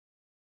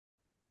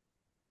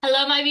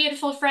Hello, my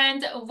beautiful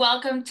friends.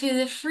 Welcome to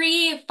the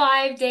free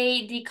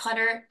 5-day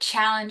declutter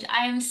challenge.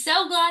 I am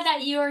so glad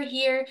that you are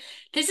here.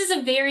 This is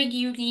a very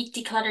unique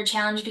declutter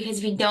challenge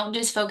because we don't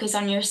just focus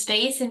on your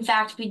space. In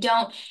fact, we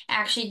don't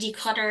actually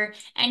declutter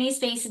any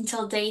space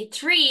until day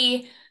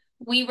 3.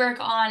 We work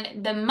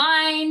on the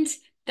mind,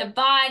 the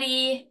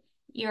body,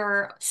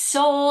 your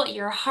soul,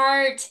 your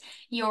heart,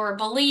 your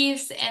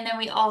beliefs, and then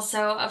we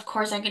also, of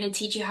course, I'm going to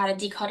teach you how to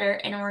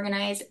declutter and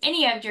organize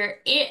any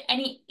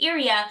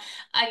area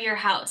of your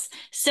house.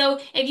 So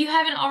if you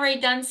haven't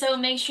already done so,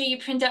 make sure you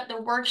print out the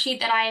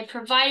worksheet that I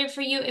provided for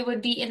you. It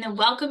would be in the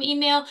welcome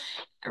email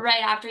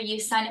right after you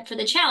sign up for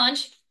the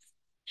challenge.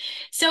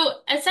 So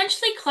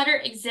essentially, clutter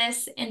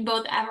exists in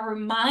both our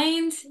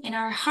minds, in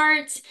our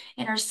hearts,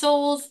 in our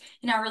souls,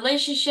 in our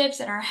relationships,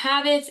 in our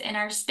habits, in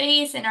our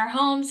space, in our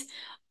homes,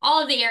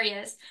 all of the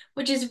areas,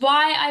 which is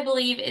why I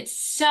believe it's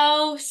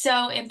so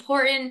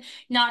important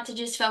not to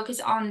just focus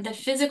on the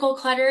physical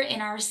clutter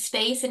in our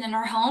space and in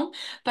our home,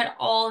 but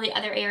all the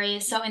other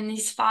areas. So in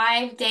these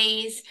 5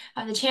 days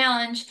of the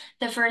challenge,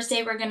 the first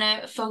day we're going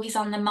to focus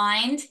on the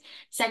mind.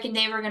 Second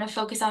day, we're going to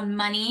focus on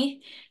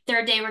money.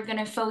 Third day, we're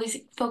going to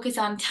focus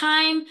on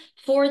time.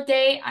 Fourth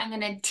day, I'm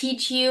going to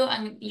teach you,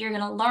 you're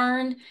going to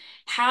learn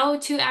how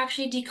to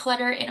actually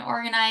declutter and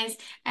organize.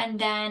 And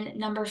then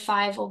number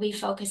 5, we'll be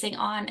focusing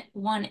on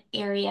one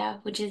area,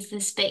 which is the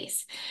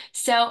space.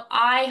 So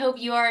I hope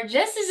you are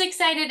just as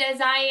excited as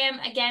I am.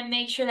 Again,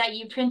 make sure that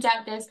you print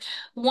out this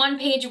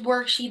one-page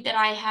worksheet that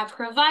I have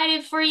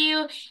provided for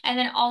you. And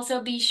then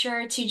also be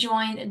sure to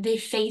join the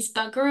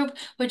Facebook group,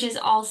 which is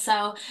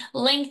also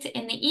linked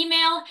in the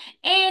email.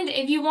 And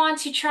if you want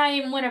to try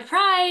and win a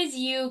prize,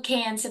 you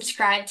can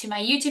subscribe to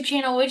my YouTube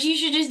channel, which you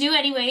should just do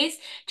anyways,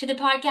 to the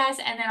podcast,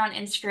 and then on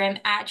Instagram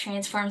at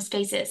Transform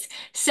Spaces.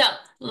 So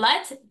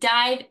let's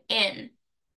dive in.